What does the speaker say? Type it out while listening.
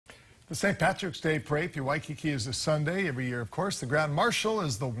The St. Patrick's Day Parade through Waikiki is this Sunday. Every year, of course, the Grand Marshal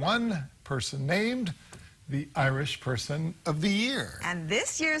is the one person named the Irish Person of the Year. And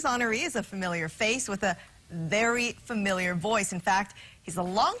this year's honoree is a familiar face with a very familiar voice. In fact, he's a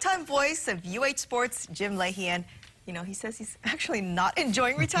longtime voice of UH Sports, Jim Leahey, and, you know, he says he's actually not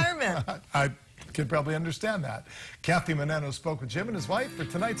enjoying retirement. I can probably understand that. Kathy Maneno spoke with Jim and his wife for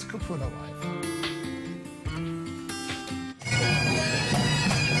tonight's Kupuna Live.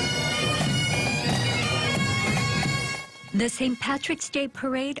 The St. Patrick's Day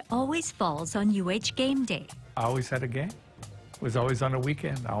Parade always falls on UH game day. I always had a game. It was always on a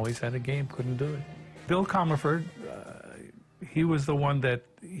weekend. I always had a game, couldn't do it. Bill Comerford, he was the one that,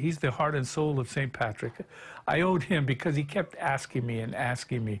 he's the heart and soul of St. Patrick. I owed him because he kept asking me and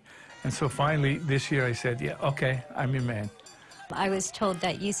asking me. And so finally, this year I said, yeah, okay, I'm your man. I was told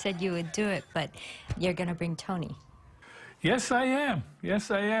that you said you would do it, but you're going to bring Tony. Yes, I am.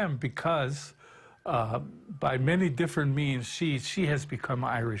 Yes, I am, because by many different means, she has become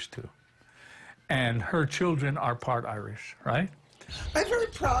Irish too. And her children are part Irish, right? I'm very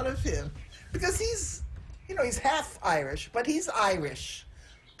proud of him because he's, you know, he's half Irish, but he's Irish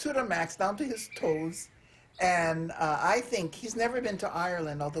to the max, down to his toes. And I think he's never been to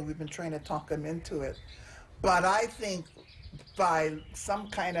Ireland, although we've been trying to talk him into it. But I think by some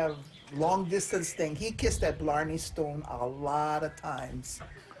kind of long distance thing, he kissed that Blarney Stone a lot of times.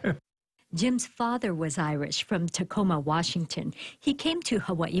 Jim's father was Irish from Tacoma, Washington. He came to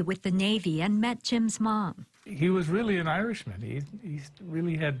Hawaii with the Navy and met Jim's mom. He was really an Irishman. He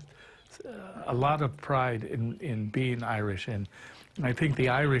really had a lot of pride in being Irish. And I think the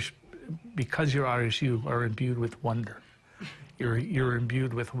Irish, because you're Irish, you are imbued with wonder. You're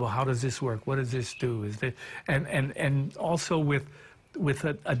imbued with, well, how does this work? What does this do? Is that, and also with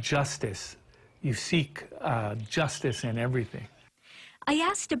a justice. You seek justice in everything. I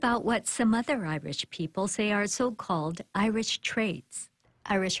asked about what some other Irish people say are so-called Irish traits.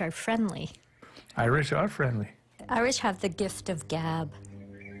 Irish are friendly. Irish are friendly. Irish have the gift of gab.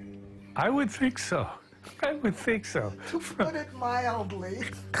 I would think so. I would think so. To put it mildly.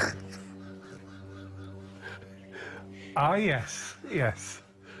 Ah, yes, yes.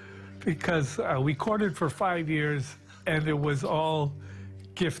 Because we courted for 5 years, and it was all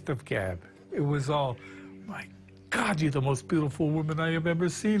gift of gab. It was all, my God, you're the most beautiful woman I have ever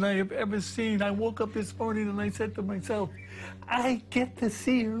seen. I woke up this morning and I said to myself, I get to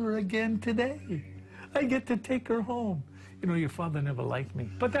see her again today. I get to take her home. You know, your father never liked me,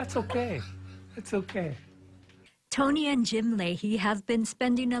 but that's okay. It's okay. Tony and Jim Leahey have been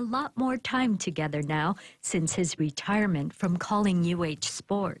spending a lot more time together now since his retirement from calling UH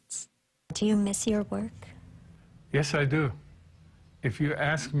Sports. Do you miss your work? Yes, I do. If you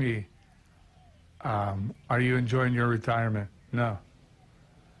ask me, are you enjoying your retirement? No.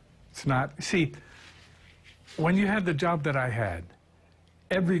 It's not. See, when you had the job that I had,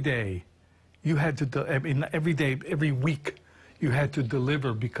 every day you had to, every day, every week, you had to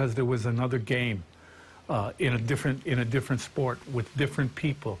deliver because there was another game in a different sport with different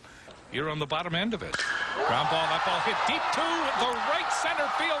people. You're on the bottom end of it. Ground ball, that ball hit deep to the right center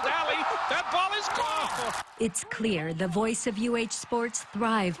field alley. That ball is gone. It's clear the voice of UH Sports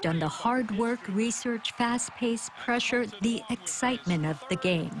thrived on the hard work, research, fast-paced pressure, the excitement of the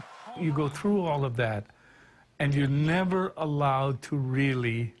game. You go through all of that, and you're never allowed to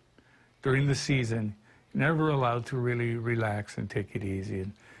really, during the season, never allowed to really relax and take it easy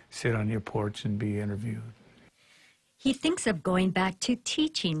and sit on your porch and be interviewed. He thinks of going back to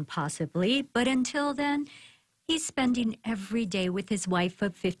teaching, possibly, but until then, he's spending every day with his wife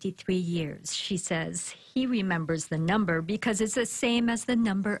of 53 years. She says he remembers the number because it's the same as the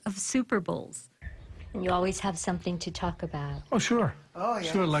number of Super Bowls. And you always have something to talk about. Oh, sure. Oh,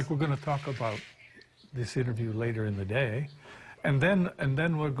 yes. Sure, like we're going to talk about this interview later in the day. And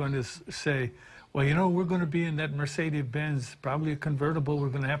then we're going to say, well, you know, we're going to be in that Mercedes-Benz, probably a convertible. We're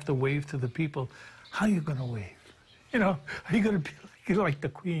going to have to wave to the people. How are you going to wave? You know, are you going to be like the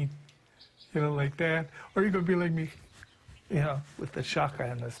Queen, you know, like that? Or are you going to be like me, you know, with the shaka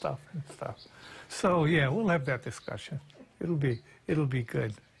and the stuff and stuff? So, yeah, we'll have that discussion. It'll be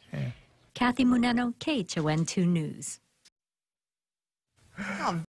good. Yeah. Kathy Maneno, KHON2 News. Oh,